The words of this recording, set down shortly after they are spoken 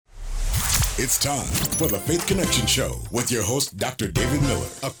It's time for the Faith Connection Show with your host, Dr. David Miller,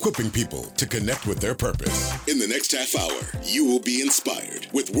 equipping people to connect with their purpose. In the next half hour, you will be inspired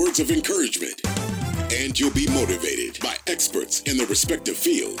with words of encouragement, and you'll be motivated by experts in their respective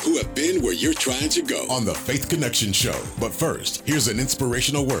field who have been where you're trying to go on the Faith Connection Show. But first, here's an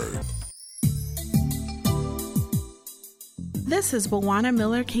inspirational word. This is Bawana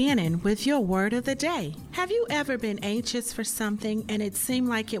Miller Cannon with your word of the day. Have you ever been anxious for something and it seemed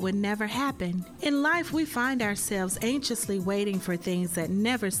like it would never happen? In life, we find ourselves anxiously waiting for things that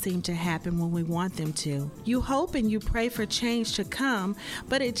never seem to happen when we want them to. You hope and you pray for change to come,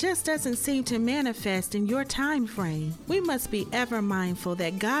 but it just doesn't seem to manifest in your time frame. We must be ever mindful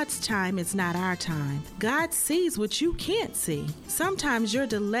that God's time is not our time. God sees what you can't see. Sometimes your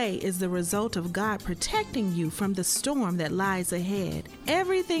delay is the result of God protecting you from the storm that lies ahead.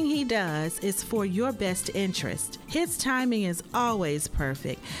 Everything He does is for your best interest. His timing is always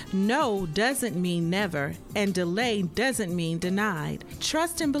perfect. No doesn't mean never, and delay doesn't mean denied.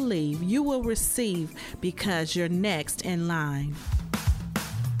 Trust and believe you will receive because you're next in line.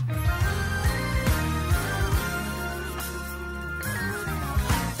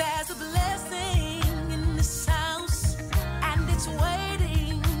 There's a blessing in this house, and it's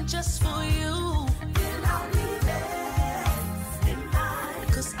waiting just for you.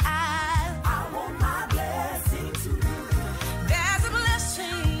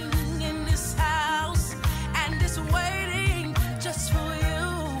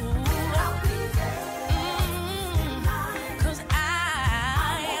 Cause I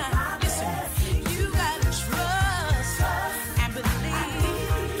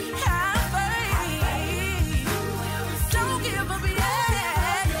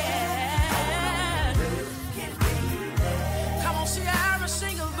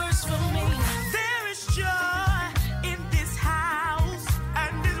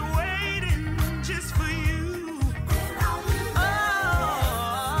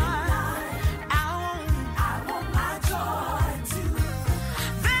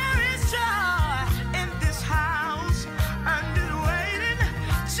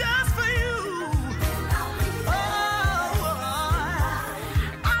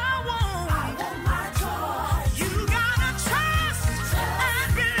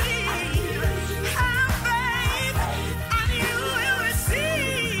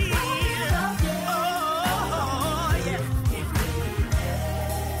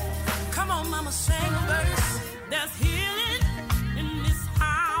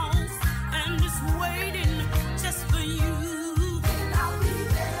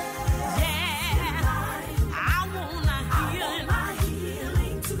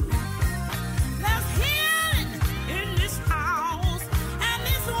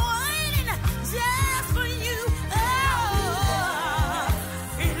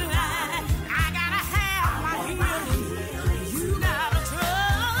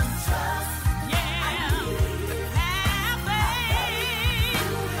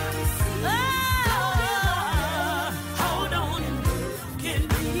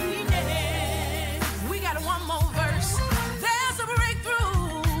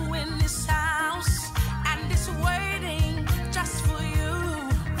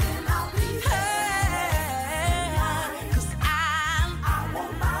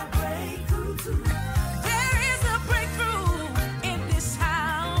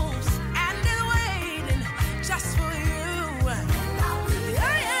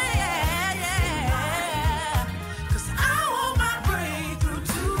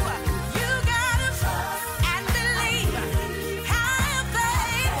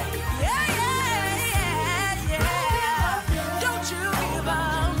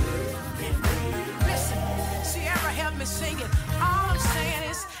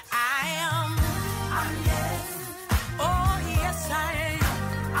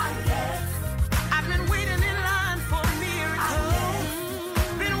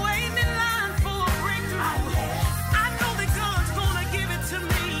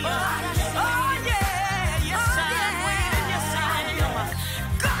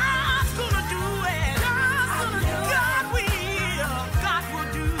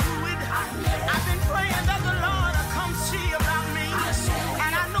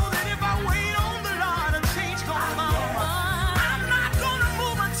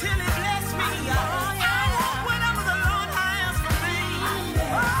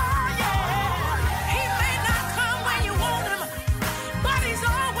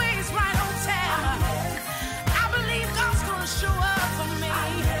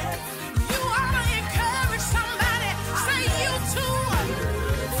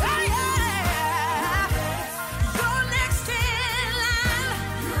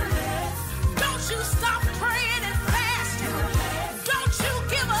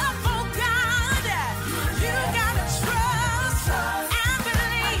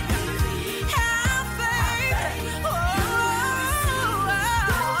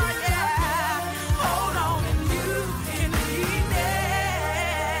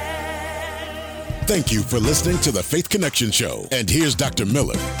Thank you for listening to the Faith Connection Show. And here's Dr.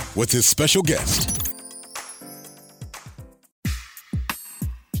 Miller with his special guest.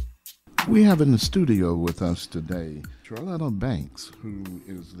 We have in the studio with us today Troleta Banks, who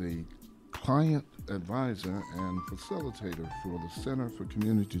is the client advisor and facilitator for the Center for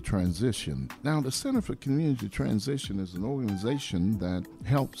Community Transition. Now, the Center for Community Transition is an organization that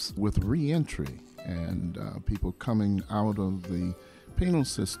helps with reentry and people coming out of the penal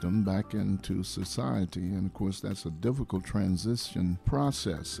system back into society. And of course, that's a difficult transition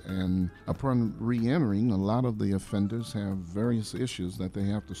process. And upon re-entering, a lot of the offenders have various issues that they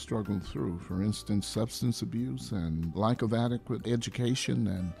have to struggle through. For instance, substance abuse and lack of adequate education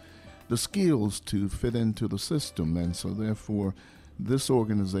and the skills to fit into the system. And so therefore, this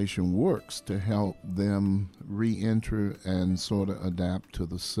organization works to help them re-enter and sort of adapt to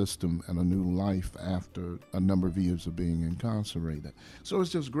the system and a new life after a number of years of being incarcerated. So it's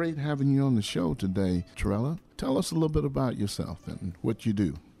just great having you on the show today, Troleta. Tell us a little bit about yourself and what you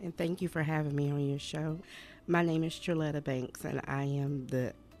do. And thank you for having me on your show. My name is Troleta Banks, and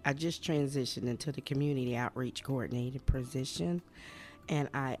I just transitioned into the community outreach coordinator position. And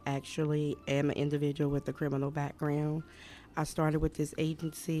I actually am an individual with a criminal background. I started with this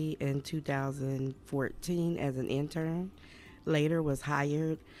agency in 2014 as an intern. Later was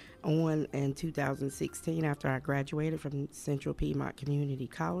hired on in 2016 after I graduated from Central Piedmont Community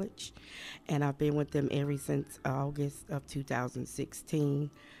College. And I've been with them ever since August of 2016.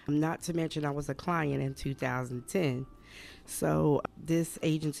 Not to mention I was a client in 2010. So this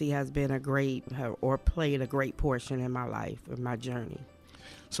agency has been played a great portion in my life, in my journey.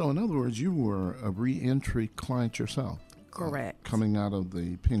 So in other words, you were a re-entry client yourself? Correct. Coming out of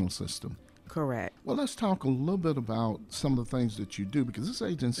the penal system. Correct. Well, let's talk a little bit about some of the things that you do, because this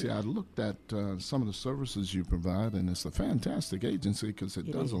agency, I looked at some of the services you provide, and it's a fantastic agency because it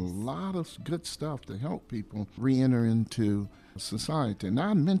does a lot of good stuff to help people re-enter into society. And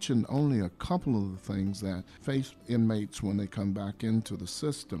I mentioned only a couple of the things that face inmates when they come back into the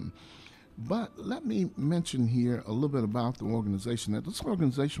system. But let me mention here a little bit about the organization. That this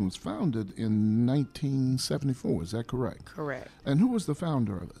organization was founded in 1974, is that correct? Correct. And who was the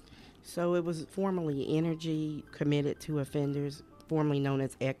founder of it? So it was formerly Energy Committed to Offenders, formerly known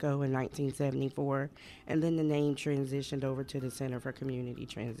as ECHO in 1974, and then the name transitioned over to the Center for Community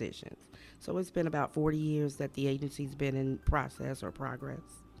Transitions. So it's been about 40 years that the agency's been in process or progress.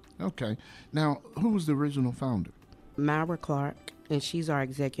 Okay. Now, who was the original founder? Myra Clark, and she's our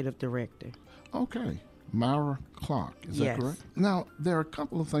executive director. Okay. Myra Clark, is that correct? Now, there are a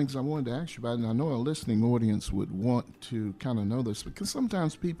couple of things I wanted to ask you about, and I know our listening audience would want to kind of know this, because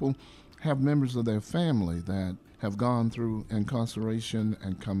sometimes people have members of their family that have gone through incarceration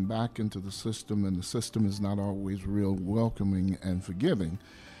and come back into the system, and the system is not always real welcoming and forgiving,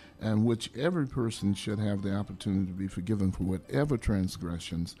 and which every person should have the opportunity to be forgiven for whatever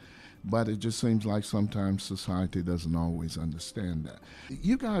transgressions. But it just seems like sometimes society doesn't always understand that.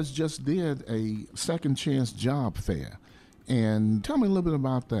 You guys just did a second chance job fair. And tell me a little bit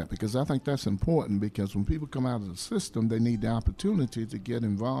about that, because I think that's important, because when people come out of the system, they need the opportunity to get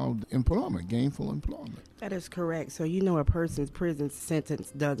involved in employment, gainful employment. That is correct. So a person's prison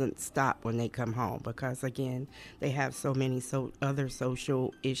sentence doesn't stop when they come home, because again, they have so many other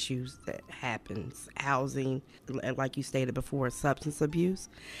social issues that happens, housing, like you stated before, substance abuse.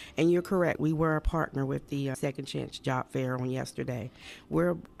 And you're correct. We were a partner with the Second Chance Job Fair on yesterday.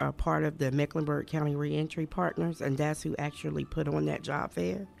 We're a part of the Mecklenburg County Reentry Partners, and that's who actually put on that job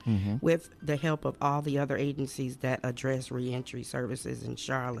fair with the help of all the other agencies that address reentry services in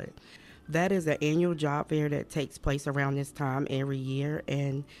Charlotte. That is an annual job fair that takes place around this time every year,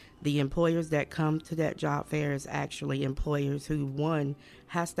 and the employers that come to that job fair is actually employers who, one,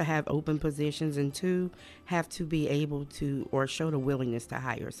 has to have open positions, and two, have to be able to or show the willingness to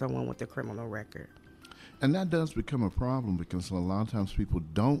hire someone with a criminal record. And that does become a problem, because a lot of times people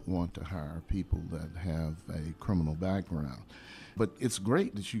don't want to hire people that have a criminal background. But it's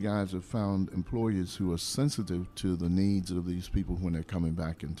great that you guys have found employers who are sensitive to the needs of these people when they're coming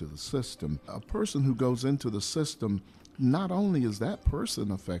back into the system. A person who goes into the system, not only is that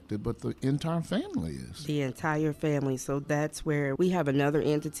person affected, but the entire family is. The entire family. So that's where we have another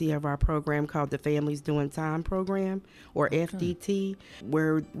entity of our program called the Families Doing Time Program, or FDT,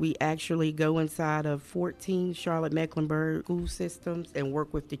 where we actually go inside of 14 Charlotte Mecklenburg school systems and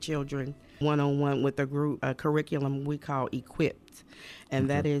work with the children one-on-one with a curriculum we call Equipped. And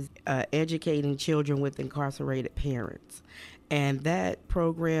that is educating children with incarcerated parents. And that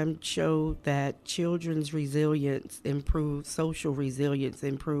program showed that children's resilience improved, social resilience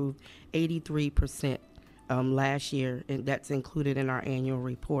improved 83% last year, and that's included in our annual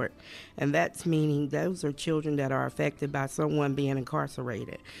report. And that's meaning those are children that are affected by someone being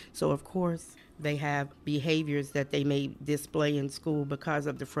incarcerated. So, of course, they have behaviors that they may display in school because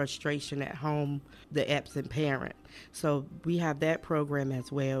of the frustration at home, the absent parent. So we have that program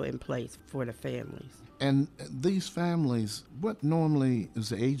as well in place for the families. And these families, what normally is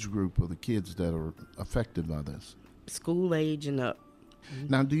the age group of the kids that are affected by this? School age and up.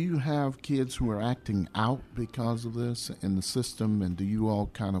 Now, do you have kids who are acting out because of this in the system, and do you all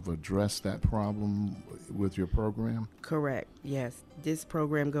kind of address that problem with your program? Correct, yes. This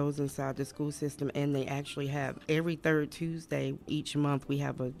program goes inside the school system, and they actually have every third Tuesday each month we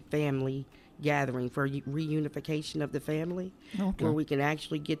have a family gathering for reunification of the family, where we can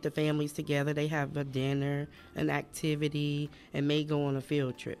actually get the families together. They have a dinner, an activity, and may go on a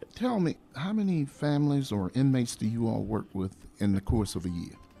field trip. Tell me, how many families or inmates do you all work with in the course of a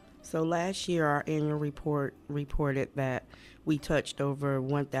year? So last year, our annual report reported that we touched over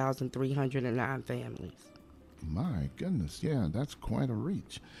 1,309 families. My goodness, yeah, that's quite a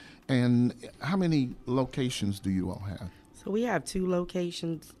reach. And how many locations do you all have? So we have 2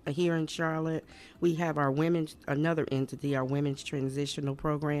 locations here in Charlotte. We have our another entity, our Women's Transitional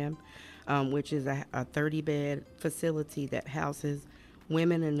Program, which is a 30-bed facility that houses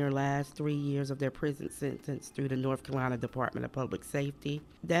women in their last 3 years of their prison sentence through the North Carolina Department of Public Safety.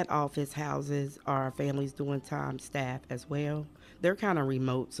 That office houses our families doing time staff as well. They're kind of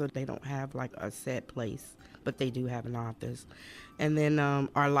remote, so they don't have like a set place, but they do have an office. And then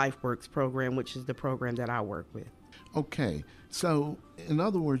our LifeWorks program, which is the program that I work with. Okay, so in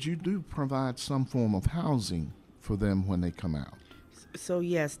other words, you do provide some form of housing for them when they come out. So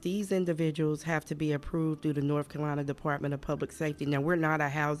yes, these individuals have to be approved through the North Carolina Department of Public Safety. Now, we're not a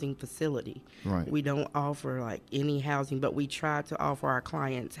housing facility. Right. We don't offer like any housing, but we try to offer our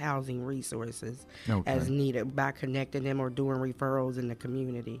clients housing resources as needed by connecting them or doing referrals in the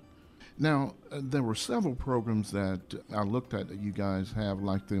community. Now, there were several programs that I looked at that you guys have,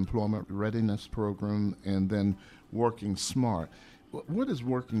 like the Employment Readiness Program and then Working Smart. What is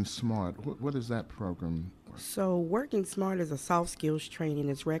Working Smart? What is that program? So Working Smart is a soft skills training.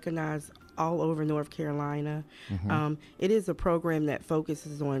 It's recognized all over North Carolina. Mm-hmm. It is a program that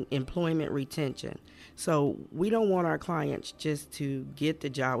focuses on employment retention. So we don't want our clients just to get the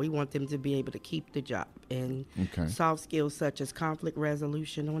job. We want them to be able to keep the job. And soft skills such as conflict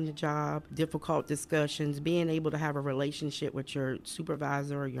resolution on the job, difficult discussions, being able to have a relationship with your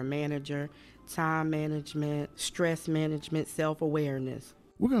supervisor or your manager, time management, stress management, self-awareness.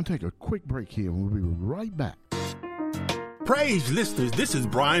 We're going to take a quick break here, and we'll be right back. Praise listeners, this is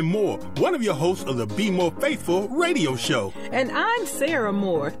Brian Moore, one of your hosts of the Be More Faithful radio show. And I'm Sarah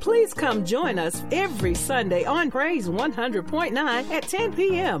Moore. Please come join us every Sunday on Praise 100.9 at 10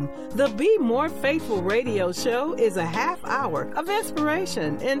 p.m. The Be More Faithful radio show is a half hour of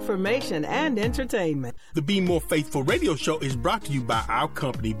inspiration, information, and entertainment. The Be More Faithful radio show is brought to you by our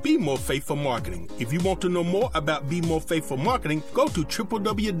company, Be More Faithful Marketing. If you want to know more about Be More Faithful Marketing, go to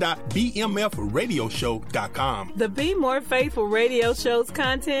www.bmfradioshow.com. The Be More Faithful radio show's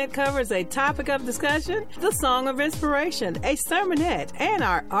content covers a topic of discussion, the song of inspiration, a sermonette, and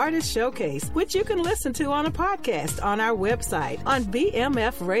our artist showcase, which you can listen to on a podcast on our website on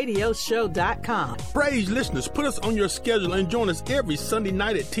bmfradioshow.com. Praise listeners, put us on your schedule and join us every Sunday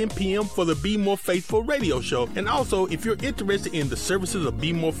night at 10 p.m. for the Be More Faithful radio show. And also, if you're interested in the services of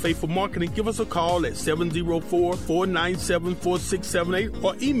Be More Faithful Marketing, give us a call at 704-497-4678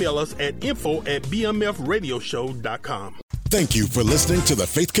 or email us at info@bmfradioshow.com. Thank you for listening to the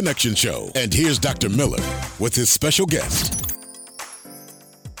Faith Connection Show. And here's Dr. Miller with his special guest.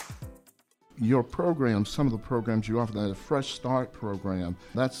 Your program, some of the programs you offer, the Fresh Start program,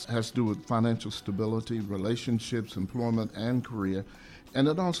 that has to do with financial stability, relationships, employment, and career. And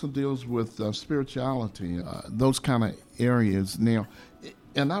it also deals with spirituality, those kind of areas. Now,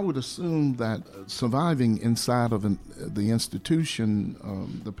 and I would assume that surviving inside of the institution,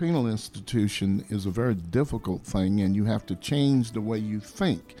 the penal institution, is a very difficult thing, and you have to change the way you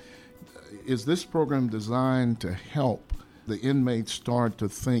think. Is this program designed to help the inmates start to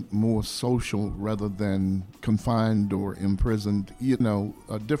think more social rather than confined or imprisoned,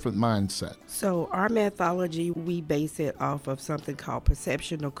 a different mindset? So our methodology, we base it off of something called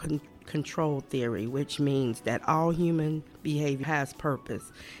perceptional control theory, which means that all human behavior has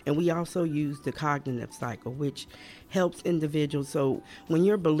purpose. And we also use the cognitive cycle, which helps individuals. So when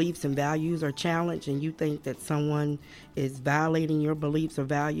your beliefs and values are challenged and you think that someone is violating your beliefs or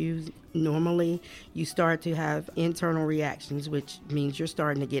values, normally you start to have internal reactions, which means you're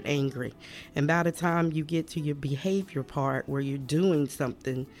starting to get angry. And by the time you get to your behavior part where you're doing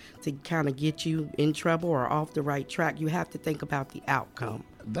something to kind of get you in trouble or off the right track, you have to think about the outcome.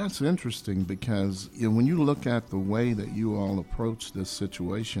 That's interesting because when you look at the way that you all approach this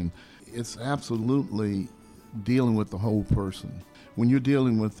situation, it's absolutely dealing with the whole person. When you're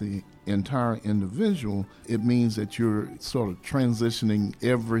dealing with the entire individual, it means that you're sort of transitioning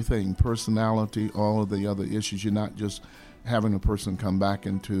everything, personality, all of the other issues. You're not just having a person come back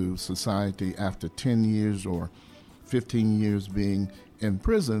into society after 10 years or 15 years being in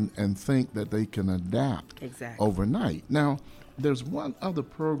prison and think that they can adapt overnight. Now, there's one other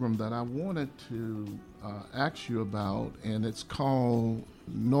program that I wanted to ask you about, and it's called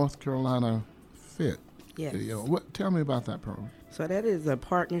North Carolina Fit. Yes. Tell me about that program. So that is a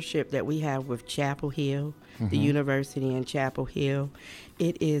partnership that we have with Chapel Hill, the university in Chapel Hill.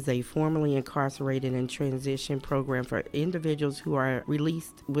 It is a formerly incarcerated and transition program for individuals who are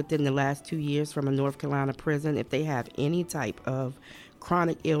released within the last 2 years from a North Carolina prison. If they have any type of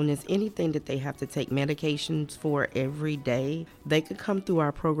chronic illness, anything that they have to take medications for every day, they could come through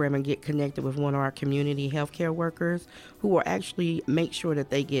our program and get connected with one of our community healthcare workers who will actually make sure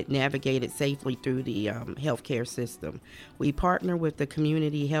that they get navigated safely through the healthcare system. We partner with the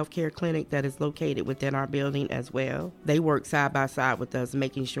community healthcare clinic that is located within our building as well. They work side by side with us,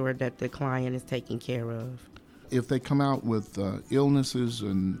 making sure that the client is taken care of. If they come out with illnesses,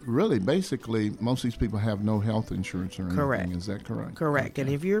 and really basically most of these people have no health insurance or anything. Correct. Is that correct? Correct. Okay.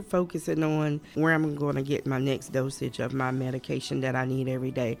 And if you're focusing on where I'm going to get my next dosage of my medication that I need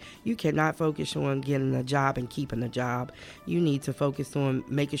every day, you cannot focus on getting a job and keeping a job. You need to focus on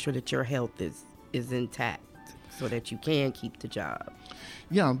making sure that your health is intact so that you can keep the job.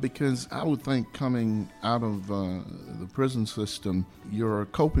 Yeah, because I would think coming out of the prison system, your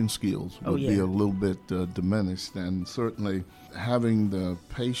coping skills would be a little bit diminished, and certainly having the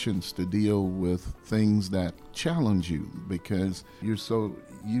patience to deal with things that challenge you because you're so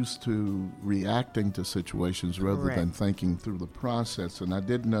used to reacting to situations rather than thinking through the process. And I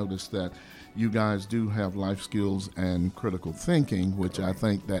did notice that you guys do have life skills and critical thinking, which I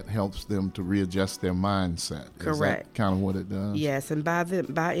think that helps them to readjust their mindset. Is that kind of what it does? Yes, and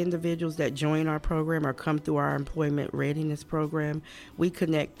by individuals that join our program or come through our employment readiness program, we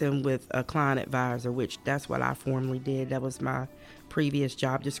connect them with a client advisor, which that's what I formerly did. That was my previous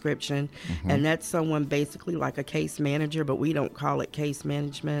job description. And that's someone basically like a case manager, but we don't call it case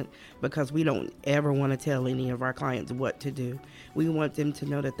management because we don't ever want to tell any of our clients what to do. We want them to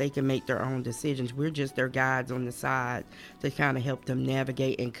know that they can make their own decisions. We're just their guides on the side to kind of help them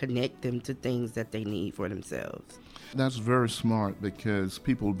navigate and connect them to things that they need for themselves. That's very smart because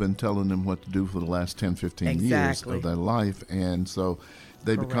people have been telling them what to do for the last 10, 15 years of their life, and so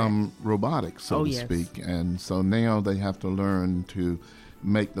they become robotic, so to speak. And so now they have to learn to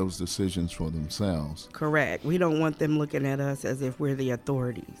make those decisions for themselves. Correct. We don't want them looking at us as if we're the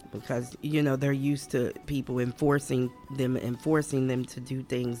authorities because, they're used to people enforcing them to do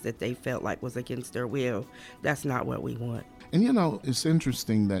things that they felt like was against their will. That's not what we want. And, it's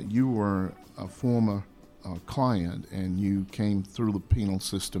interesting that you were a former client and you came through the penal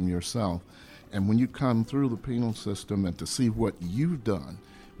system yourself. And when you come through the penal system and to see what you've done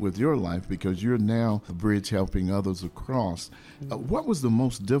with your life, because you're now a bridge helping others across, what was the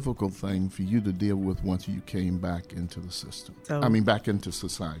most difficult thing for you to deal with once you came back into the system? Back into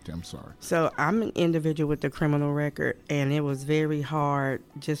society, I'm sorry. So I'm an individual with a criminal record, and it was very hard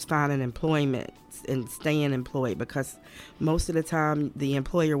just finding employment and staying employed because most of the time the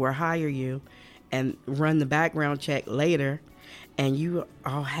employer will hire you and run the background check later, and you are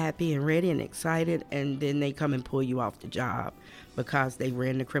all happy and ready and excited, and then they come and pull you off the job because they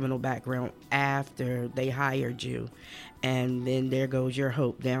ran the criminal background after they hired you. And then there goes your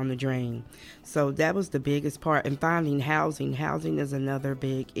hope down the drain. So that was the biggest part. And finding housing. Housing is another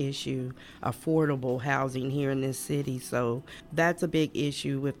big issue, affordable housing here in this city. So that's a big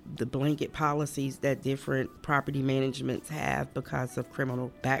issue with the blanket policies that different property managements have because of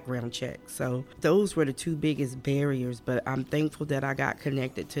criminal background checks. So those were the two biggest barriers. But I'm thankful that I got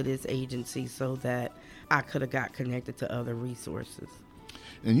connected to this agency so that I could have got connected to other resources.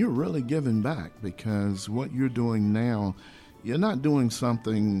 And you're really giving back because what you're doing now, you're not doing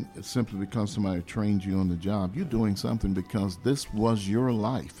something simply because somebody trained you on the job. You're doing something because this was your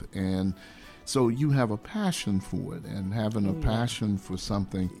life. And So you have a passion for it, and having a passion for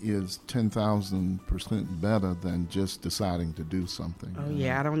something is 10,000% better than just deciding to do something. Oh,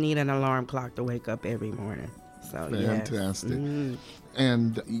 yeah. I don't need an alarm clock to wake up every morning. So, fantastic. Yes. Mm-hmm.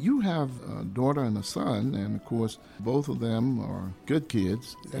 And you have a daughter and a son, and of course, both of them are good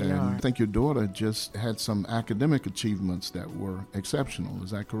kids. They are. I think your daughter just had some academic achievements that were exceptional.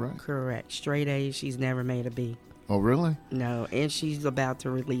 Is that correct? Correct. Straight A's. She's never made a B. Oh, really? No, and she's about to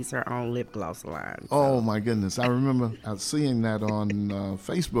release her own lip gloss line. So. Oh, my goodness. I remember seeing that on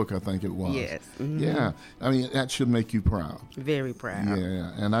Facebook, I think it was. Yes. Mm-hmm. Yeah. I mean, that should make you proud. Very proud.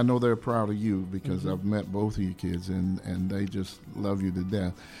 Yeah, and I know they're proud of you because I've met both of your kids, and they just love you to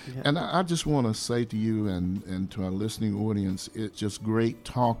death. Yep. And I just want to say to you and to our listening audience, it's just great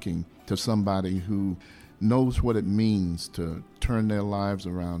talking to somebody who knows what it means to turn their lives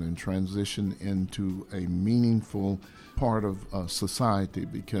around and transition into a meaningful part of society,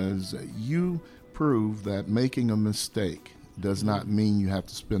 because you prove that making a mistake does not mean you have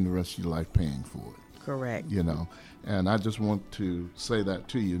to spend the rest of your life paying for it. Correct. You know, and I just want to say that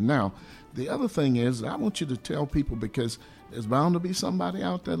to you. Now, the other thing is, I want you to tell people, because there's bound to be somebody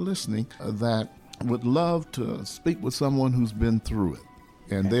out there listening that would love to speak with someone who's been through it.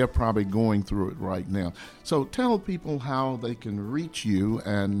 And they're probably going through it right now. So tell people how they can reach you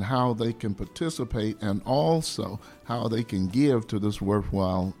and how they can participate, and also how they can give to this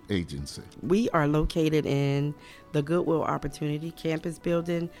worthwhile agency. We are located in the Goodwill Opportunity Campus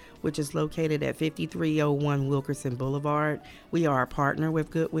Building, which is located at 5301 Wilkerson Boulevard. We are a partner with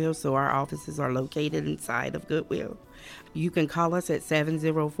Goodwill, so our offices are located inside of Goodwill. You can call us at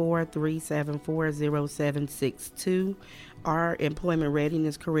 704-374-0762. Our employment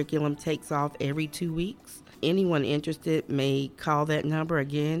readiness curriculum takes off every 2 weeks. Anyone interested may call that number.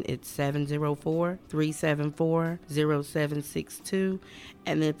 Again, it's 704-374-0762.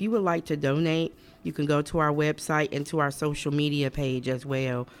 And if you would like to donate, you can go to our website and to our social media page as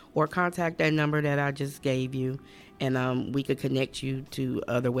well, or contact that number that I just gave you, and we could connect you to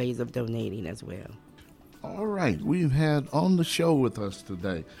other ways of donating as well. All right. We've had on the show with us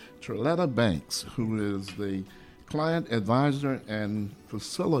today Troleta Banks, who is the client advisor and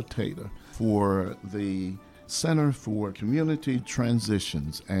facilitator for the Center for Community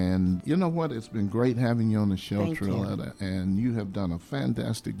Transitions. And you know what? It's been great having you on the show, Troleta. And you have done a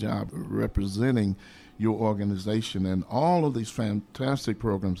fantastic job representing your organization and all of these fantastic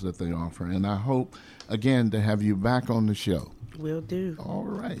programs that they offer. And I hope, again, to have you back on the show. Will do. All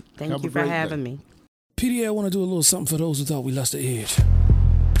right. Thank you for having me. PDA, I want to do a little something for those who thought we lost the edge.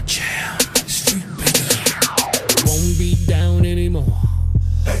 Jam, street baby. I won't be down anymore.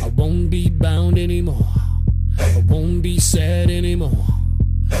 I won't be bound anymore. I won't be sad anymore.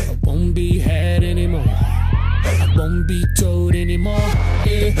 I won't be had anymore. I won't be told anymore.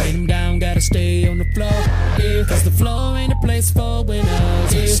 Yeah. Laying down, gotta stay on the floor. Yeah. Cause the floor ain't a place for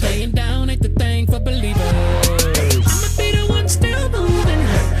winners. Yeah. Staying down ain't the thing for believers. I'ma be the one still moving.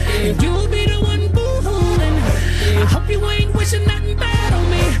 Yeah. You'll be the one boo-hooing. Yeah. I hope you ain't wishing nothing bad on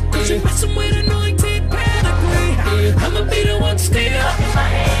me. Cause you're messing with anointed pedigree. Yeah. I'ma be the one still up in my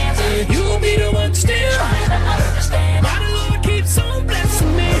hands. Yeah. You'll be the one still trying to understand why the Lord keeps on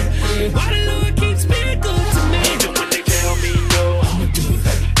blessing me. Yeah. Why the Lord keeps being good to me. Even when they tell me no, I'ma do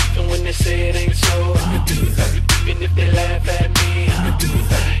that. Even when they say it ain't so, I'ma do that. Even if they laugh at me, I'ma do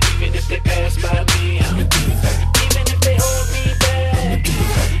that. Even if they pass by me, I'ma do that. Even if they hold me back, I'ma do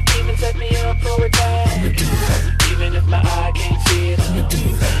that. Even set me up for attack, I'ma do that. Even if my eye can't see it, I'ma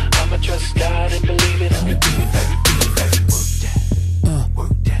do that. I'ma trust God and believe it, I'ma do that.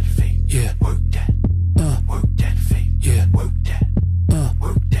 Work that faith, yeah. Work that, work that faith, yeah. Work that,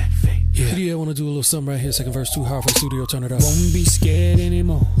 work that faith, yeah. Yeah, I wanna do a little something right here. Second verse, too hard for the studio. Turn it up. Won't be scared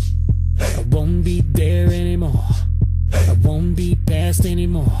anymore. I won't be there anymore. I won't be past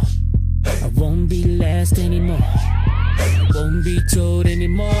anymore. I won't be last anymore. I won't be told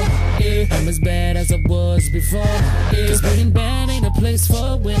anymore. Yeah. I'm as bad as I was before. Yeah. Cause being bad ain't a place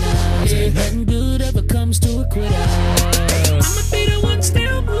for winners. Yeah. Nothing good ever comes to a quitter. I'ma be the one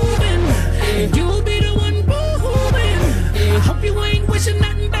still moving. Yeah. You'll be the one boo-hooing. Yeah. I hope you ain't wishing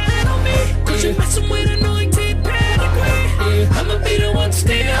nothing bad on me. Cause you're messing with anointed pedigree. Yeah. I'ma be the one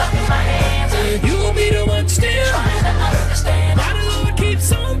still up in my hands. Yeah. You'll be the one still trying to understand why the Lord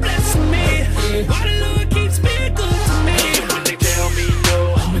keeps on blessing me. Yeah. Why the Lord keeps being good to me. Even when they tell me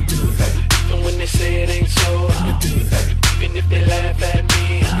no, I'ma do that. Even when they say it ain't so, I'ma do that. Even if they laugh at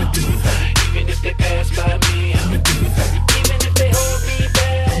me, I'ma do that. Even if they pass by me, I'ma do that. Even if they hold me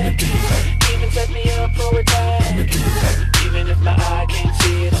back, I'ma do that. Even set me up for attack, I'ma do that. Even if my eye can't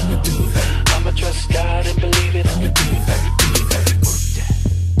see it, I'ma do that. I'ma trust God and believe it, I'ma do that.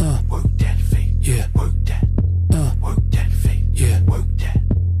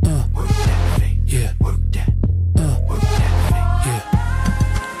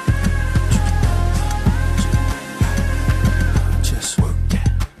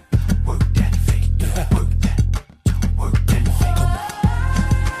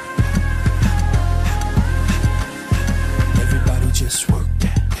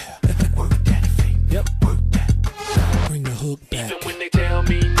 they tell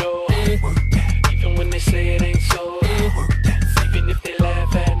me no, even when they say it ain't so, even if they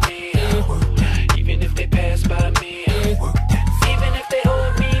laugh at me, even if they pass by me, even if they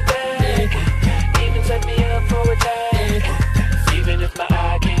hold me back, even set me up for attack, even if my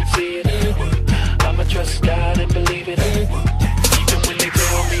eye can't see it, I'ma trust God and believe it. Even when they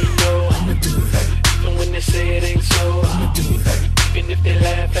tell me no, even when they say it ain't so, even if they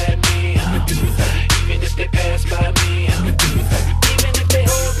laugh at me, even if they pass by me, even if they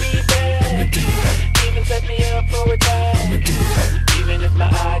hold me back, even set me up for attack, even if my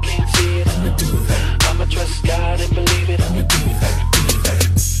eye can't see it, I'ma trust God and believe it.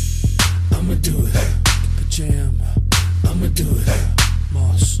 I'ma do it. The jam, I'ma do it.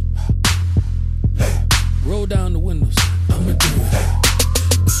 Moss, roll down the windows, I'ma do it.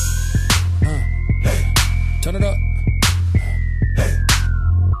 Turn it up.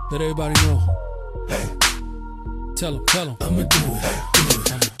 Let everybody know. Tell them, I'ma do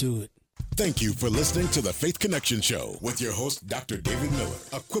it. I'ma do it. Thank you for listening to the Faith Connection Show with your host, Dr. David Miller,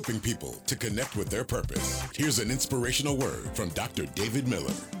 equipping people to connect with their purpose. Here's an inspirational word from Dr. David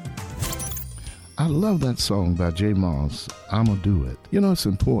Miller. I love that song by J. Moss, I'ma Do It. You know, it's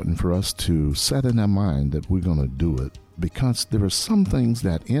important for us to set in our mind that we're going to do it, because there are some things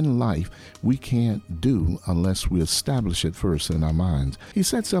that in life we can't do unless we establish it first in our minds. He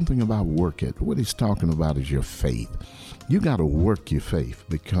said something about work it. What he's talking about is your faith. You got to work your faith,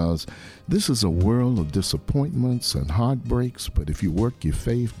 because this is a world of disappointments and heartbreaks, but if you work your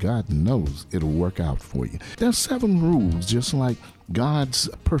faith, God knows it'll work out for you. There's 7 rules, just like God's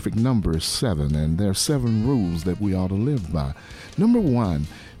perfect number is 7, and there are 7 rules that we ought to live by. Number 1,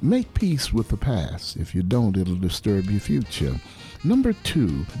 make peace with the past. If you don't, it'll disturb your future. Number 2,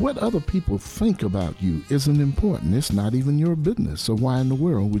 what other people think about you isn't important. It's not even your business, so why in the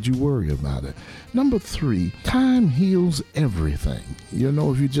world would you worry about it? Number 3, time heals everything. You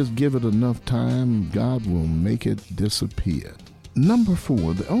know, if you just give it enough time, God will make it disappear. Number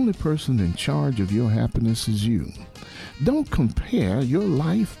 4, the only person in charge of your happiness is you. Don't compare your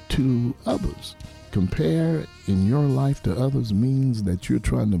life to others. Compare in your life to others means that you're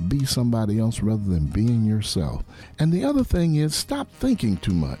trying to be somebody else rather than being yourself. And the other thing is, stop thinking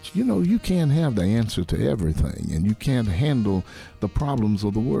too much. You know, you can't have the answer to everything, and you can't handle the problems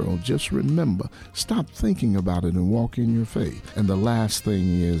of the world. Just remember, stop thinking about it and walk in your faith. And the last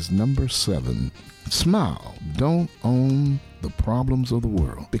thing is, number 7, smile. Don't own the problems of the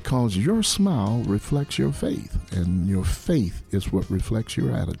world, because your smile reflects your faith, and your faith is what reflects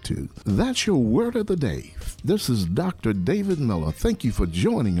your attitude. That's your word of the day. This is Dr. David Miller. Thank you for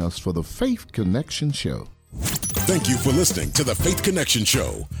joining us for the Faith Connection Show. Thank you for listening to the Faith Connection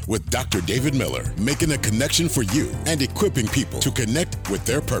Show with Dr. David Miller, making a connection for you and equipping people to connect with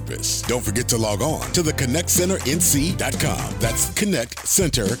their purpose. Don't forget to log on to the ConnectCenterNC.com. That's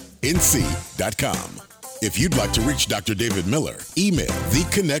ConnectCenterNC.com. If you'd like to reach Dr. David Miller, email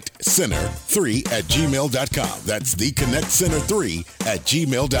theconnectcenter3@gmail.com. That's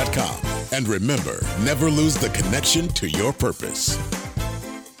theconnectcenter3@gmail.com. And remember, never lose the connection to your purpose.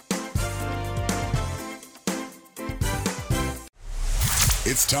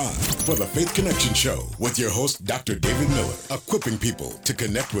 It's time for the Faith Connection Show with your host, Dr. David Miller, equipping people to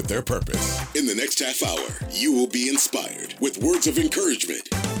connect with their purpose. In the next half hour, you will be inspired with words of encouragement,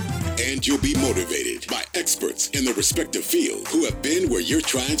 and you'll be motivated by experts in the respective field who have been where you're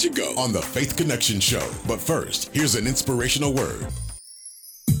trying to go on the Faith Connection Show. But first, here's an inspirational word.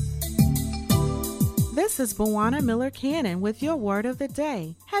 This is Bawana Miller Cannon with your word of the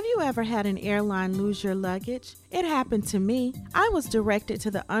day. Have you ever had an airline lose your luggage? It happened to me. I was directed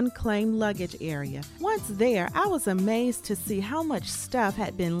to the unclaimed luggage area. Once there, I was amazed to see how much stuff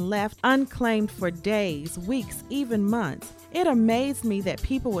had been left unclaimed for days, weeks, even months. It amazed me that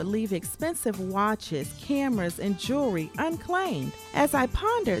people would leave expensive watches, cameras, and jewelry unclaimed. As I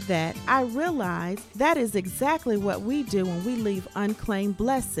pondered that, I realized that is exactly what we do when we leave unclaimed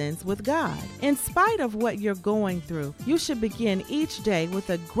blessings with God. In spite of what you're going through, you should begin each day with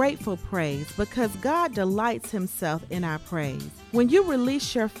a grateful praise, because God delights Himself in our praise. When you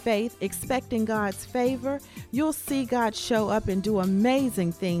release your faith, expecting God's favor, you'll see God show up and do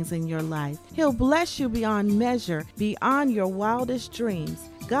amazing things in your life. He'll bless you beyond measure, beyond your wildest dreams.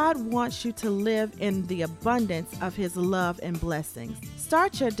 God wants you to live in the abundance of His love and blessings.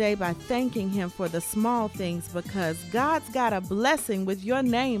 Start your day by thanking Him for the small things, because God's got a blessing with your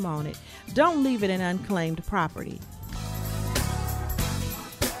name on it. Don't leave it in unclaimed property.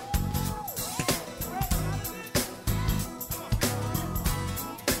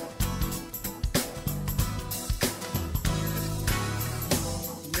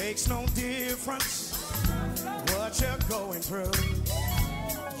 Makes no difference what you're going through.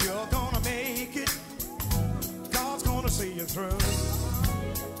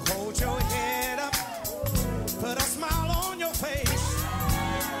 your head up, put a smile on your face.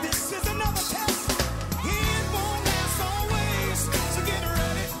 This is another test. It won't last always. So get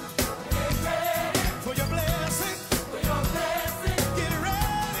ready. Get ready for your blessing. For your blessing. Get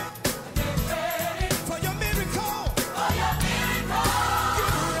ready. Get ready for your miracle. For your miracle.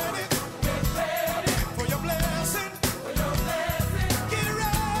 Get ready. Get ready for your blessing. For your blessing. Get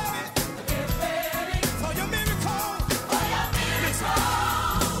ready. Get ready for your miracle. For your miracle.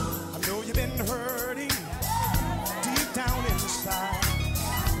 I know you've been hurting deep down inside.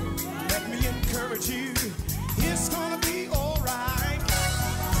 Let me encourage you, it's gonna be alright.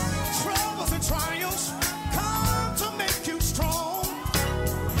 Troubles and trials come to make you strong.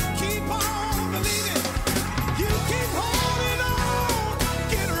 Keep on believing, you keep holding on.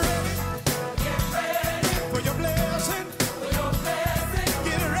 Get ready for your blessing. For your blessing.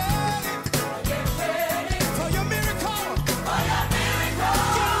 Get ready for your miracle. For your miracle.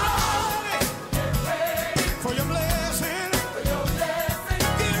 Get ready for your blessing. For your blessing.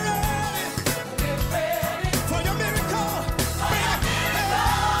 Get ready for your miracle.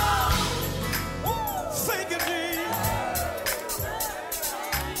 Thank you, Jesus.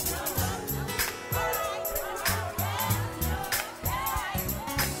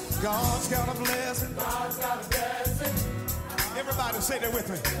 God's got a blessing. God's got a blessing. Everybody say that with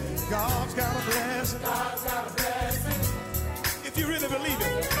me. God's got a blessing. God's got a blessing. If you really believe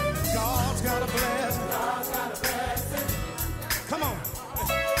it, God's got a blessing. God's got a blessing. Come on.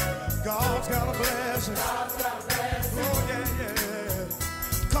 God's got a blessing. God's got a blessing. Oh, yeah, yeah.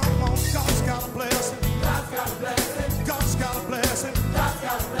 Come on, God's got a blessing. God's got a blessing. God's got a blessing. God's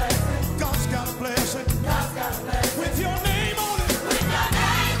got a blessing. God's got a blessing. God's got a blessing. With your name on it. With your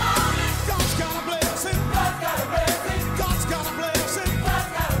name on it. God's got a blessing. God's got a blessing. God's got a blessing. God's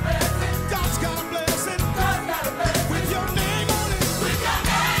got a blessing. God's got a blessing. God's got a blessing. With your name on it. With your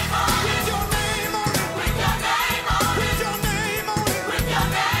name on it. With your name on it. With your name on it. With your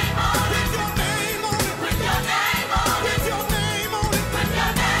name on it. With your name on it. With your name on it. With your name on it. With your name on it. With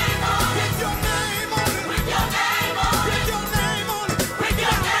your name on it. With your name on it. With your name on it. With your name on it. With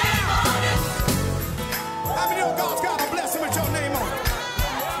your name on it. How many of God's got a blessing with your name on it?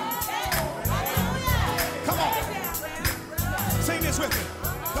 Come on. Sing this with me.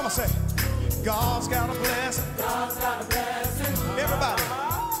 Come on, say. God's got a blessing. God's got a blessing. Everybody.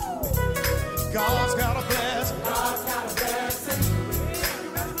 God's got a blessing. God's got a blessing.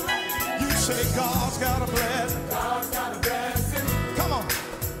 You say God's got a blessing. God's got a blessing. Come on.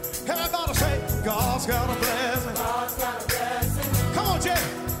 Everybody say God's got a blessing. God's got a blessing. Come on, Jay.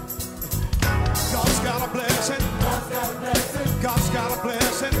 God's got a blessing. God's got a blessing. God's got a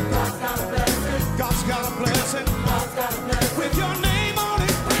blessing. God's got a blessing. God's got a blessing. God's got a blessing. With your name on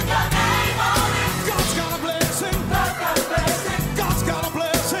it. With your name on it. God's got a blessing. God's got a blessing. God's got a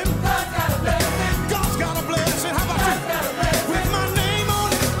blessing. God's got a blessing. God's got a blessing. How about you? With my name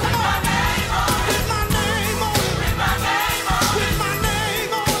on it. With my name on it. With my name on it. With my name on it. With my name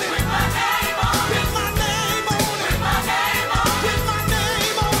on it. With my name on it. With my name on it. With my name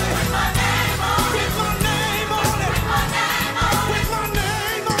on it. With my name on it. With my name on it. With my name on it. With my name on it. With my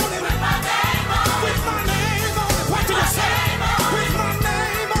name on it. With my name on it. With my name on it. What do you say? With my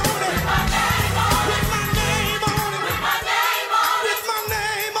name on it. With my name on it. With my name on it. With my name on it. With my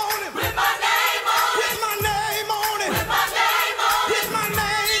name on it. With my name on it. With my name on it. With my name on it. With my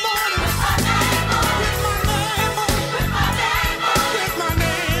name on it. With my name on it. With my name on it. With my name on it. With my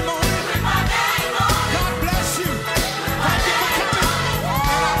name on it. With my name on it. God bless you. Thank you for coming.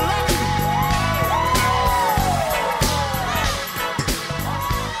 And I love you.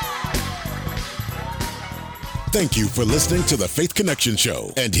 Thank you for listening to the Faith Connection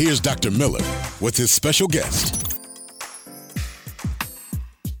Show. And here's Dr. Miller with his special guest.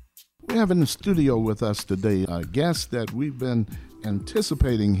 We have in the studio with us today a guest that we've been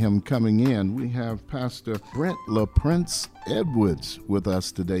anticipating him coming in. We have Pastor Brent LaPrince Edwards with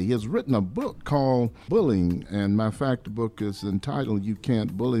us today. He has written a book called Bullying, and matter of fact, the book is entitled You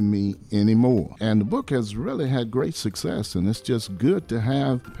Can't Bully Me Anymore. And the book has really had great success, and it's just good to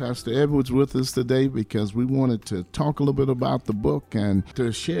have Pastor Edwards with us today because we wanted to talk a little bit about the book and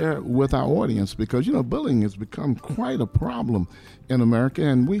to share with our audience because, you know, bullying has become quite a problem in America,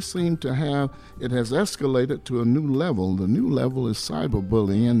 and we seem to have, it has escalated to a new level. The new level is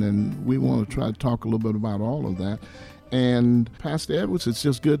cyberbullying, and we want to try to talk a little bit about all of that. And Pastor Edwards, it's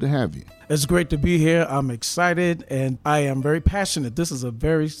just good to have you. It's great to be here. I'm excited, and I am very passionate. This is a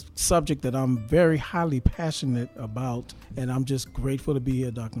very subject that I'm very highly passionate about, and I'm just grateful to be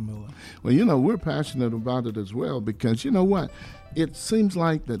here, Dr. Miller. Well, you know, we're passionate about it as well because, you know what? it seems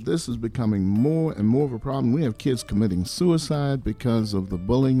like that this is becoming more and more of a problem. We have kids committing suicide because of the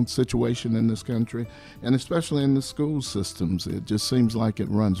bullying situation in this country, and especially in the school systems. It just seems like it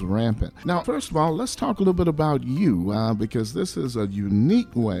runs rampant. Now, first of all, let's talk a little bit about you, because this is a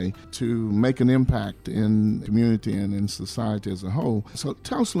unique way to make an impact in the community and in society as a whole. So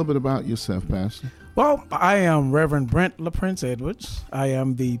tell us a little bit about yourself, Pastor. Well, I am Reverend Brent LaPrince Edwards. I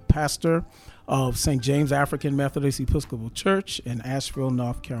am the pastor of St. James African Methodist Episcopal Church in Asheville,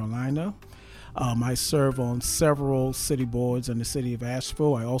 North Carolina. I serve on several city boards in the city of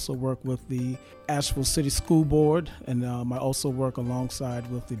Asheville. I also work with the Asheville City School Board, and I also work alongside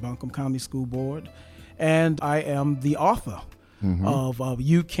with the Buncombe County School Board. And I am the author of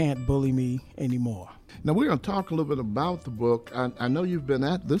You Can't Bully Me Anymore. Now, we're going to talk a little bit about the book. I know you've been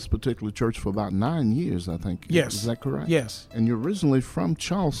at this particular church for about 9 years, I think. Yes. Is that correct? Yes. And you're originally from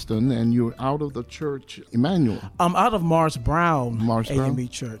Charleston, and you're out of the church Emmanuel. I'm out of Morris Brown Brown? AME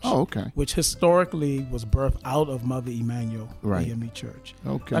Church. Oh, okay. Which historically was birthed out of Mother Emmanuel AME Church.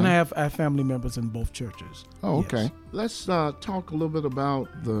 Okay. And I have family members in both churches. Oh, okay. Yes. Let's talk a little bit about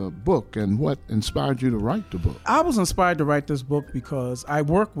the book and what inspired you to write the book. I was inspired to write this book because I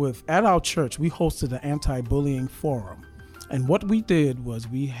work with, at our church, we hosted an anti-bullying forum. And what we did was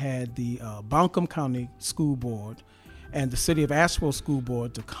we had the Buncombe County School Board and the City of Asheville School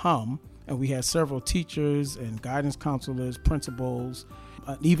Board to come, and we had several teachers and guidance counselors, principals,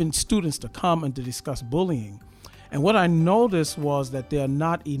 even students to come and to discuss bullying. And what I noticed was that there are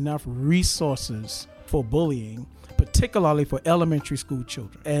not enough resources for bullying, particularly for elementary school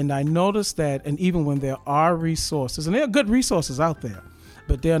children. And I noticed that, and even when there are resources, and there are good resources out there,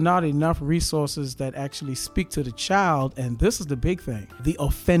 but there are not enough resources that actually speak to the child, and this is the big thing, the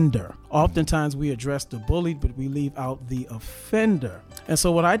offender. Oftentimes we address the bullied, but we leave out the offender. And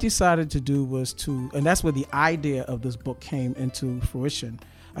so what I decided to do was and that's where the idea of this book came into fruition.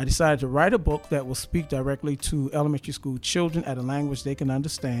 I decided to write a book that will speak directly to elementary school children at a language they can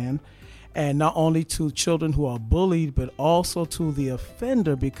understand, and not only to children who are bullied, but also to the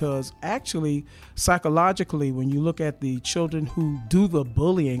offender, because actually, psychologically, when you look at the children who do the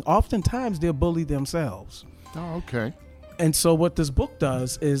bullying, oftentimes they're bullied themselves. Oh, okay. And so what this book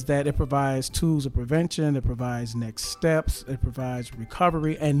does is that it provides tools of prevention, it provides next steps, it provides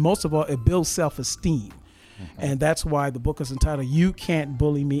recovery, and most of all, it builds self-esteem. And that's why the book is entitled You Can't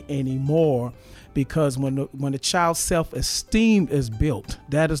Bully Me Anymore, because when the child's self-esteem is built,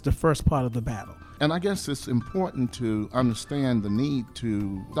 that is the first part of the battle. And I guess it's important to understand the need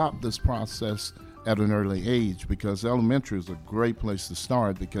to stop this process at an early age, because elementary is a great place to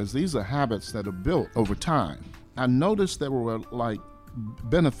start, because these are habits that are built over time. I noticed there were like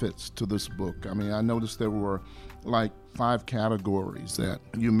benefits to this book. I mean, I noticed there were like 5 categories that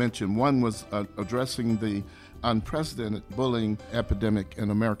you mentioned. One was addressing the unprecedented bullying epidemic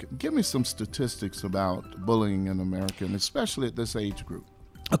in America. Give me some statistics about bullying in America, and especially at this age group.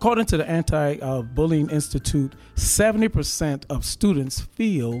 According to the Anti-Bullying Institute, 70% of students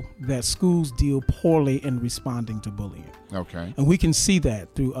feel that schools deal poorly in responding to bullying. Okay. And we can see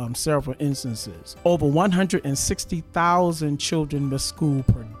that through several instances. Over 160,000 children miss school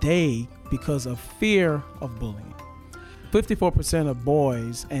per day because of fear of bullying. 54% of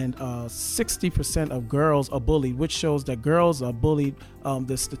boys and 60% of girls are bullied, which shows that girls are bullied.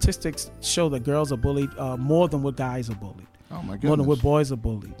 The statistics show that girls are bullied more than what guys are bullied. Oh my goodness. More than what boys are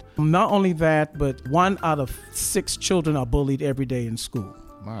bullied. Not only that, but 1 out of 6 children are bullied every day in school.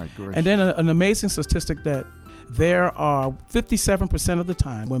 My gracious. And then an amazing statistic that there are 57% of the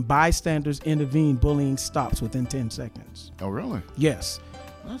time when bystanders intervene, bullying stops within 10 seconds. Oh, really? Yes.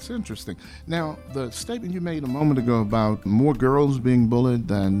 That's interesting. Now, the statement you made a moment ago about more girls being bullied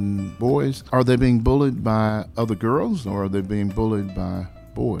than boys, are they being bullied by other girls, or are they being bullied by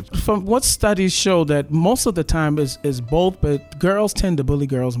boys? From what studies show that most of the time is both, but girls tend to bully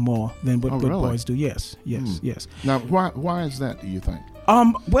girls more than what boys do. Yes. Now, why is that, do you think?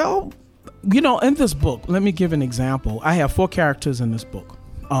 Well, you know, in this book, let me give an example. I have 4 characters in this book.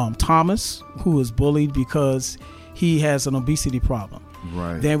 Thomas, who is bullied because he has an obesity problem.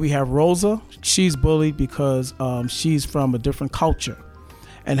 Right. Then we have Rosa. She's bullied because she's from a different culture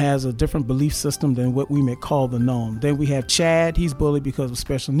and has a different belief system than what we may call the norm. Then we have Chad. He's bullied because of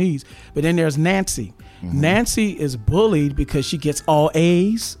special needs. But then there's Nancy. Mm-hmm. Nancy is bullied because she gets all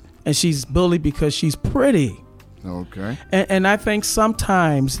A's, and she's bullied because she's pretty. Okay. And I think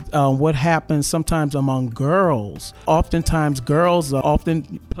sometimes what happens sometimes among girls, oftentimes girls are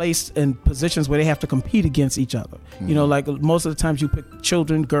often placed in positions where they have to compete against each other. Mm-hmm. You know, like most of the times you put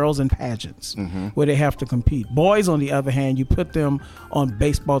children, girls in pageants where they have to compete. Boys, on the other hand, you put them on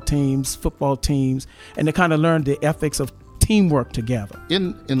baseball teams, football teams, and they kind of learn the ethics of teamwork together.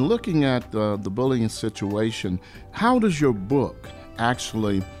 In looking at the bullying situation, how does your book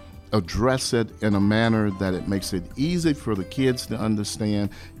actually address it in a manner that it makes it easy for the kids to understand?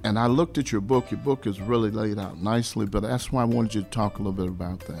 And I looked at your book. Your book is really laid out nicely, but that's why I wanted you to talk a little bit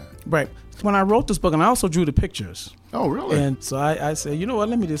about that. Right. When I wrote this book, and I also drew the pictures. Oh, really? And so I said, you know what,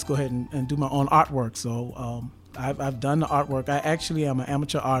 let me just go ahead and do my own artwork. So I've done the artwork. I actually am an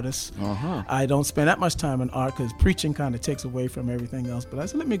amateur artist. Uh-huh. I don't spend that much time in art because preaching kind of takes away from everything else. But I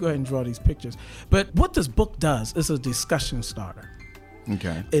said, let me go ahead and draw these pictures. But what this book does is a discussion starter.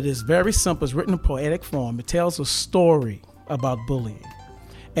 Okay. It is very simple. It's written in poetic form. It tells a story about bullying.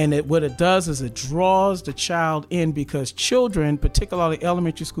 And what it does is it draws the child in, because children, particularly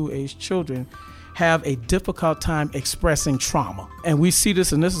elementary school age children, have a difficult time expressing trauma. And we see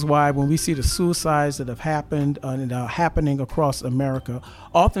this, and this is why when we see the suicides that have happened and are happening across America,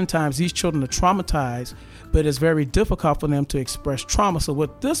 oftentimes these children are traumatized, but it's very difficult for them to express trauma. So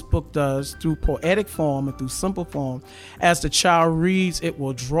what this book does through poetic form and through simple form, as the child reads, it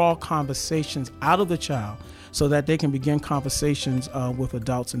will draw conversations out of the child so that they can begin conversations with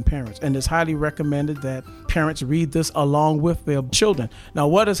adults and parents. And it's highly recommended that parents read this along with their children. Now,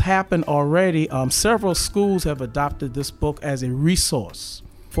 what has happened already, several schools have adopted this book as a resource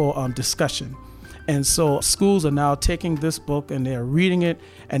for discussion. And so schools are now taking this book and they're reading it.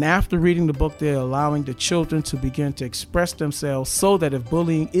 And after reading the book, they're allowing the children to begin to express themselves, so that if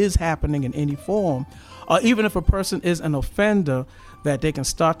bullying is happening in any form, or even if a person is an offender, that they can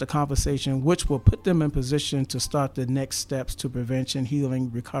start the conversation, which will put them in position to start the next steps to prevention,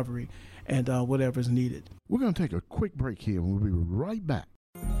 healing, recovery, and whatever is needed. We're going to take a quick break here, and we'll be right back.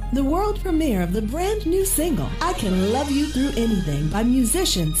 The world premiere of the brand new single, I Can Love You Through Anything, by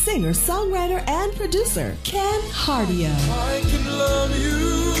musician, singer, songwriter, and producer Ken Hardio. I can love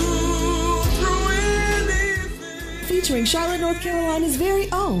you through anything. Featuring Charlotte, North Carolina's very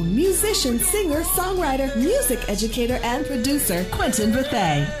own musician, singer, songwriter, music educator, and producer Quentin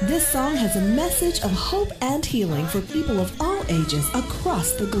Bethea. This song has a message of hope and healing for people of all ages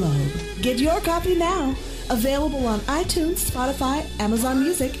across the globe. Get your copy now. Available on iTunes, Spotify, Amazon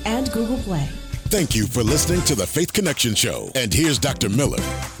Music, and Google Play. Thank you for listening to the Faith Connection Show. And here's Dr. Miller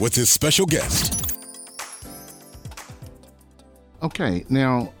with his special guest. Okay,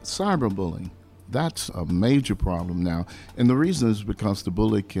 now, cyberbullying. That's a major problem now. And the reason is because the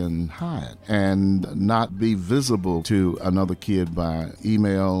bully can hide and not be visible to another kid by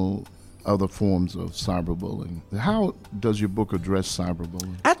email, other forms of cyberbullying. How does your book address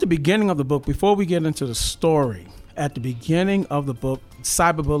cyberbullying? At the beginning of the book, before we get into the story, at the beginning of the book,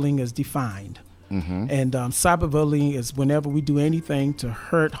 cyberbullying is defined. Mm-hmm. And cyberbullying is whenever we do anything to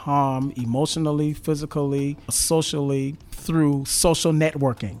hurt, harm emotionally, physically, socially, through social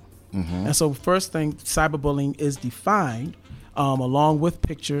networking. Mm-hmm. And so first thing, cyberbullying is defined along with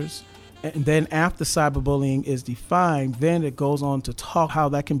pictures. And then after cyberbullying is defined, then it goes on to talk how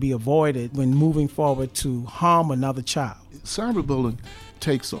that can be avoided when moving forward to harm another child. Cyberbullying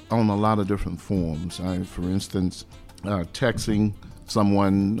takes on a lot of different forms. For instance, texting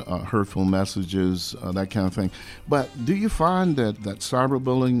someone, hurtful messages, that kind of thing. But do you find that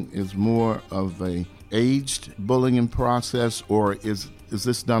cyberbullying is more of a aged bullying process, or is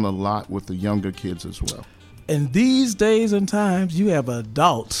this done a lot with the younger kids as well? In these days and times, you have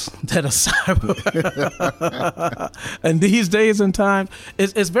adults that are cyber. And these days and times,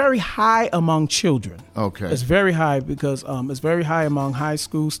 it's very high among children. Okay. It's very high because it's very high among high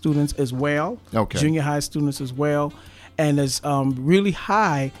school students as well. Okay. Junior high students as well. And it's really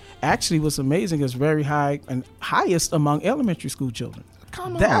high. Actually, what's amazing is very high and highest among elementary school children.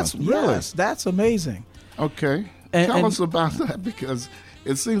 Come on. Really? Yes, that's amazing. Okay. Tell us about that, because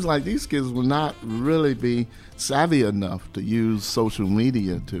it seems like these kids will not really be savvy enough to use social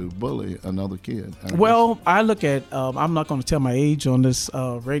media to bully another kid. Well, I look at, I'm not going to tell my age on this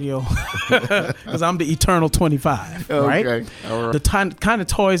radio because I'm the eternal 25, right? Okay. All right. The kind of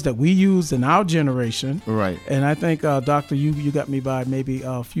toys that we used in our generation. Right. And I think, Doctor, you got me by maybe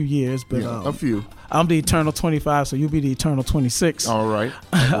a few years. But a few. I'm the eternal 25, so you'll be the eternal 26. All right.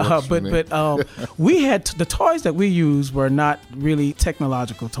 But we had the toys that we used were not really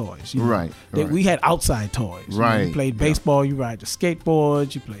technological toys. Right. We had outside toys. Right. You played baseball, you ride the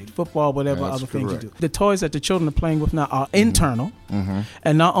skateboard, you played football, whatever other things you do. The toys that the children are playing with now are internal. Mm-hmm.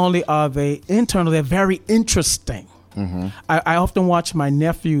 And not only are they internal, they're very interesting. Mm-hmm. I often watch my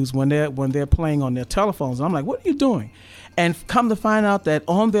nephews when they're playing on their telephones. And I'm like, what are you doing? And come to find out that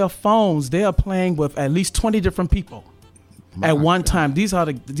on their phones, they are playing with at least 20 different people at one time. These are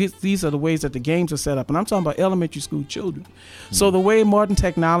the ways that the games are set up. And I'm talking about elementary school children. Mm-hmm. So the way modern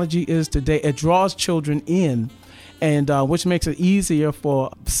technology is today, it draws children in. and which makes it easier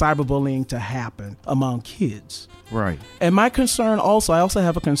for cyberbullying to happen among kids. Right. And my concern also, I also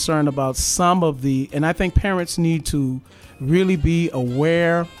have a concern about some of and I think parents need to really be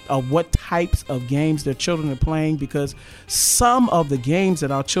aware of what types of games their children are playing, because some of the games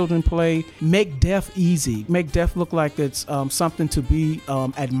that our children play make death easy, make death look like it's something to be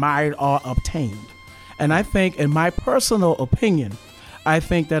admired or obtained. And I think, in my personal opinion, I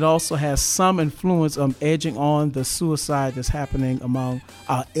think that also has some influence on edging on the suicide that's happening among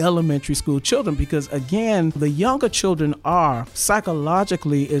our elementary school children, because again, the younger children are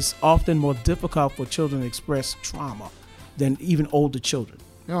psychologically, it's often more difficult for children to express trauma than even older children.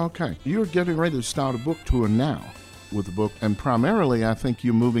 Okay. You're getting ready to start a book tour now with the book, and primarily I think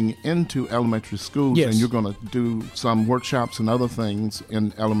you're moving into elementary schools. Yes. And you're going to do some workshops and other things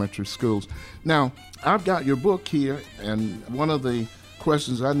in elementary schools. Now, I've got your book here, and one of the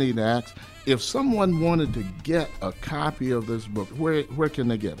questions I need to ask, if someone wanted to get a copy of this book, where can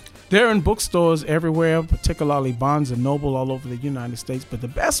they get it? They're in bookstores everywhere, particularly Barnes & Noble all over the United States. But the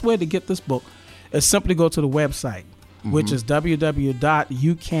best way to get this book is simply go to the website, which is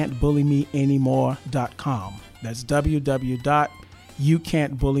www.youcan'tbullymeanymore.com. That's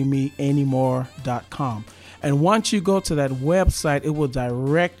www.youcan'tbullymeanymore.com. And once you go to that website, it will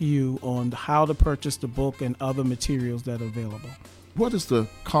direct you on how to purchase the book and other materials that are available. What is the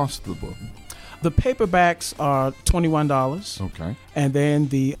cost of the book? The paperbacks are $21. Okay. And then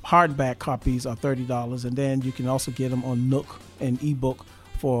the hardback copies are $30. And then you can also get them on Nook and ebook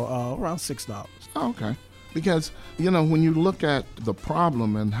for around $6. Okay. Because, when you look at the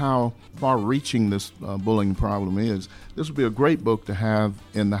problem and how far-reaching this bullying problem is, this would be a great book to have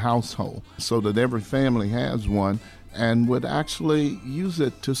in the household so that every family has one and would actually use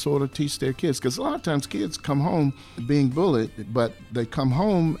it to sort of teach their kids. Because a lot of times kids come home being bullied, but they come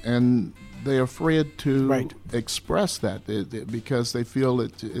home and they're afraid to express that because they feel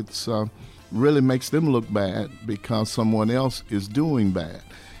it's really makes them look bad because someone else is doing bad.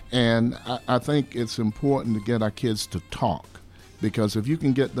 And I think it's important to get our kids to talk, because if you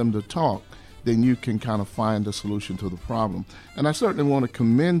can get them to talk, then you can kind of find a solution to the problem. And I certainly want to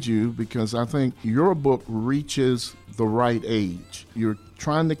commend you, because I think your book reaches the right age. You're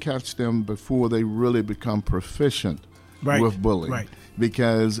trying to catch them before they really become proficient with bullying. Right.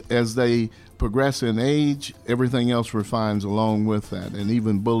 Because as they progress in age, everything else refines along with that, and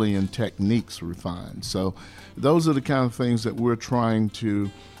even bullying techniques refine. So those are the kind of things that we're trying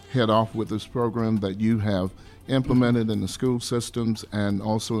to head off with this program that you have implemented in the school systems and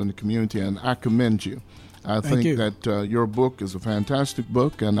also in the community, and I commend you. I think that your book is a fantastic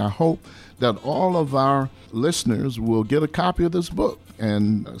book, and I hope that all of our listeners will get a copy of this book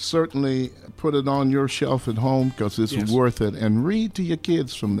and certainly put it on your shelf at home, because it's worth it, and read to your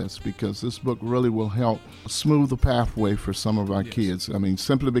kids from this, because this book really will help smooth the pathway for some of our kids. I mean,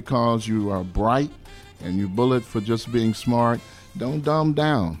 simply because you are bright and you bullied for just being smart, don't dumb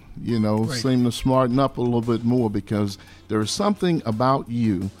down, seem to smarten up a little bit more, because there's something about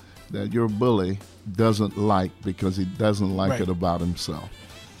you that your bully doesn't like, because he doesn't like it about himself.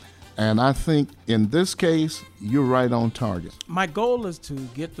 And I think in this case, you're right on target. My goal is to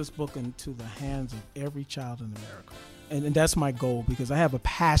get this book into the hands of every child in America. And that's my goal, because I have a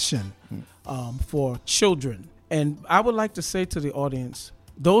passion for children. And I would like to say to the audience,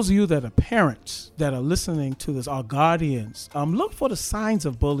 those of you that are parents that are listening to this, are guardians, look for the signs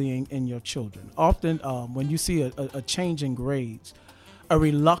of bullying in your children. Often when you see a change in grades, a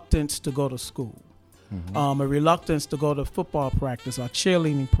reluctance to go to school, a reluctance to go to football practice or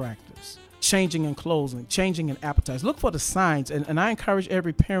cheerleading practice, changing in clothing, changing in appetites. Look for the signs. And I encourage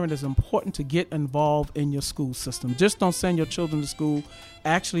every parent, it's important to get involved in your school system. Just don't send your children to school.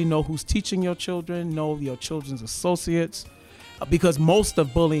 Actually know who's teaching your children, know your children's associates. Because most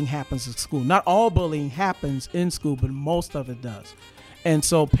of bullying happens in school. Not all bullying happens in school, but most of it does. And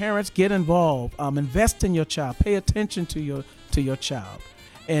so parents, get involved. Invest in your child. Pay attention to your child.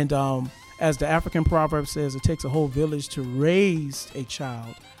 And as the African proverb says, it takes a whole village to raise a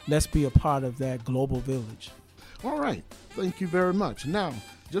child. Let's be a part of that global village. All right. Thank you very much. Now,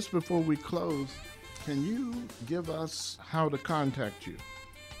 just before we close, can you give us how to contact you?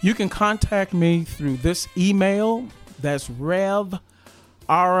 You can contact me through this email. That's Rev,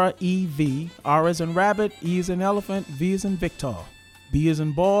 R-E-V, R as in rabbit, E as in elephant, V as in Victor, B as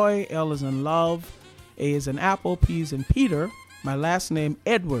in boy, L as in love, A as in apple, P as in Peter, my last name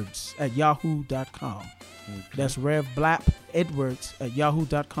Edwards at yahoo.com. Okay. That's Rev Blap Edwards at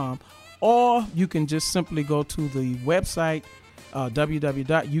yahoo.com. Or you can just simply go to the website,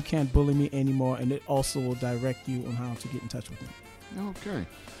 www.youcan'tbullymeanymore, and it also will direct you on how to get in touch with me. Okay.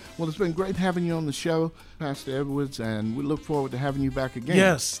 Well, it's been great having you on the show, Pastor Edwards, and we look forward to having you back again.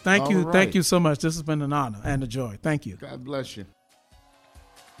 Yes, thank you. Right. Thank you so much. This has been an honor and a joy. Thank you. God bless you.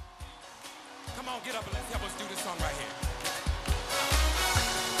 Come on, get up and let's help us do this song right here.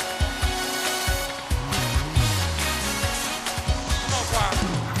 Come on, choir.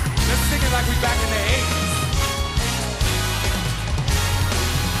 Let's sing it like we back in the 80s.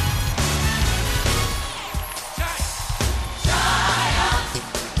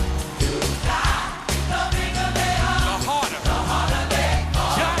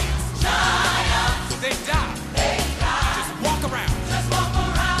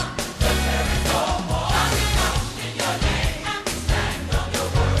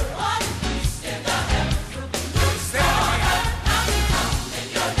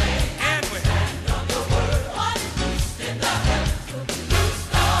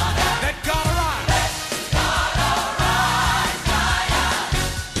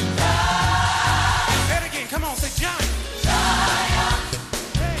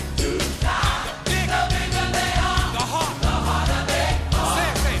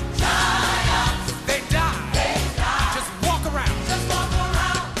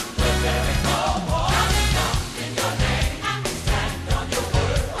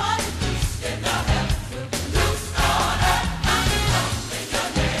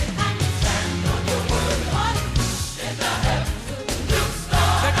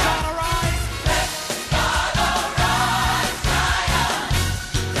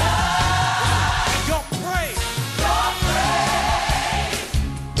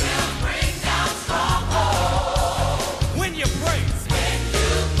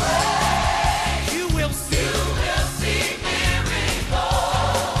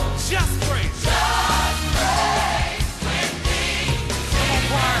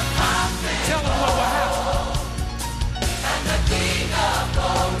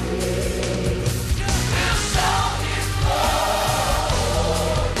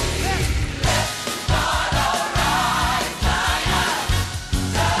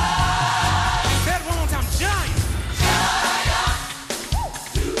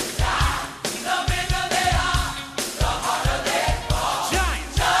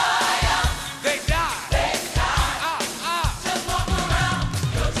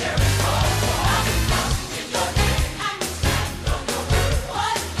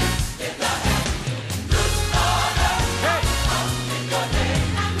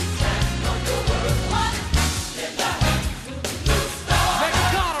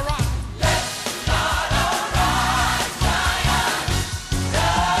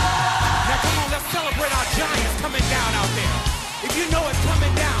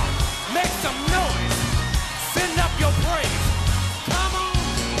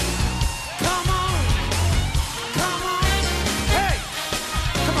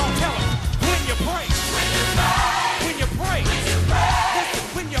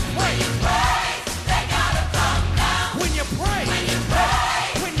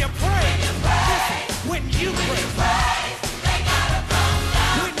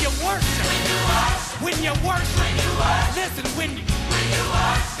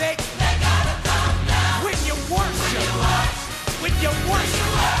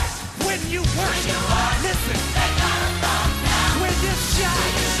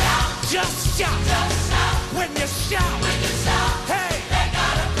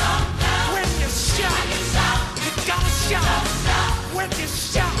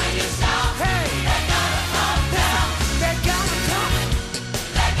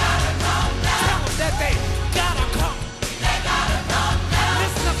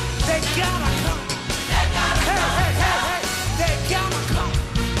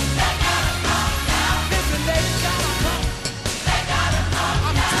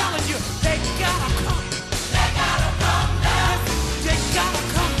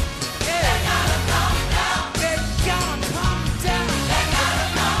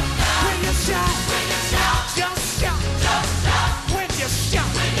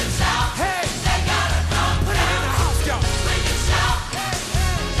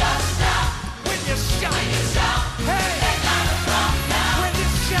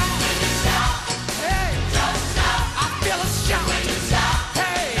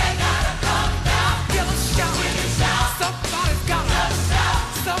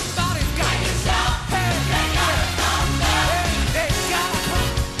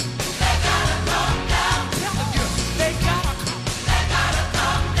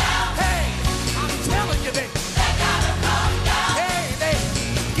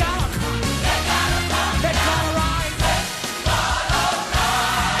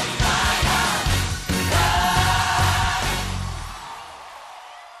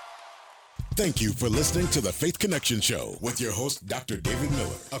 Thank you for listening to the Faith Connection Show with your host, Dr. David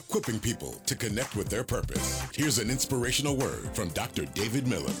Miller, equipping people to connect with their purpose. Here's an inspirational word from Dr. David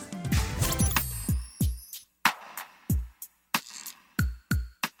Miller.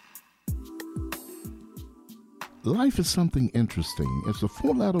 Life is something interesting. It's a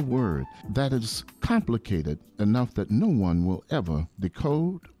four-letter word that is complicated enough that no one will ever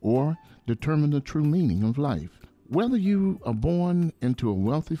decode or determine the true meaning of life. Whether you are born into a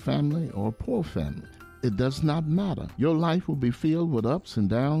wealthy family or a poor family, it does not matter. Your life will be filled with ups and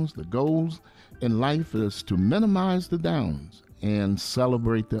downs. The goals in life is to minimize the downs and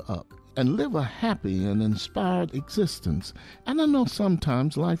celebrate the up, and live a happy and inspired existence. And I know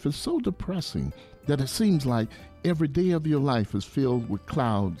sometimes life is so depressing that it seems like every day of your life is filled with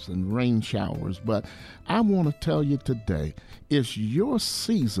clouds and rain showers. But I want to tell you today, it's your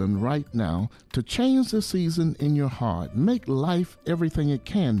season right now to change the season in your heart. Make life everything it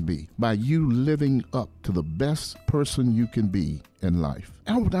can be by you living up to the best person you can be in life.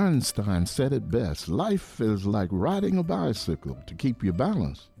 Albert Einstein said it best: life is like riding a bicycle. To keep your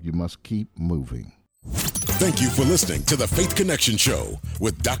balance, you must keep moving. Thank you for listening to the Faith Connection Show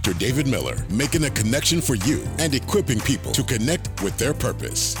with Dr. David Miller, making a connection for you and equipping people to connect with their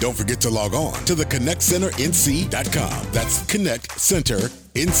purpose. Don't forget to log on to the ConnectCenterNC.com. That's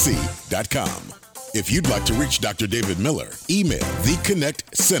ConnectCenterNC.com. If you'd like to reach Dr. David Miller, email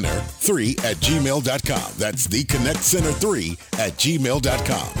theconnectcenter3@gmail.com. That's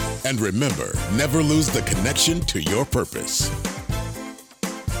theconnectcenter3@gmail.com. And remember, never lose the connection to your purpose.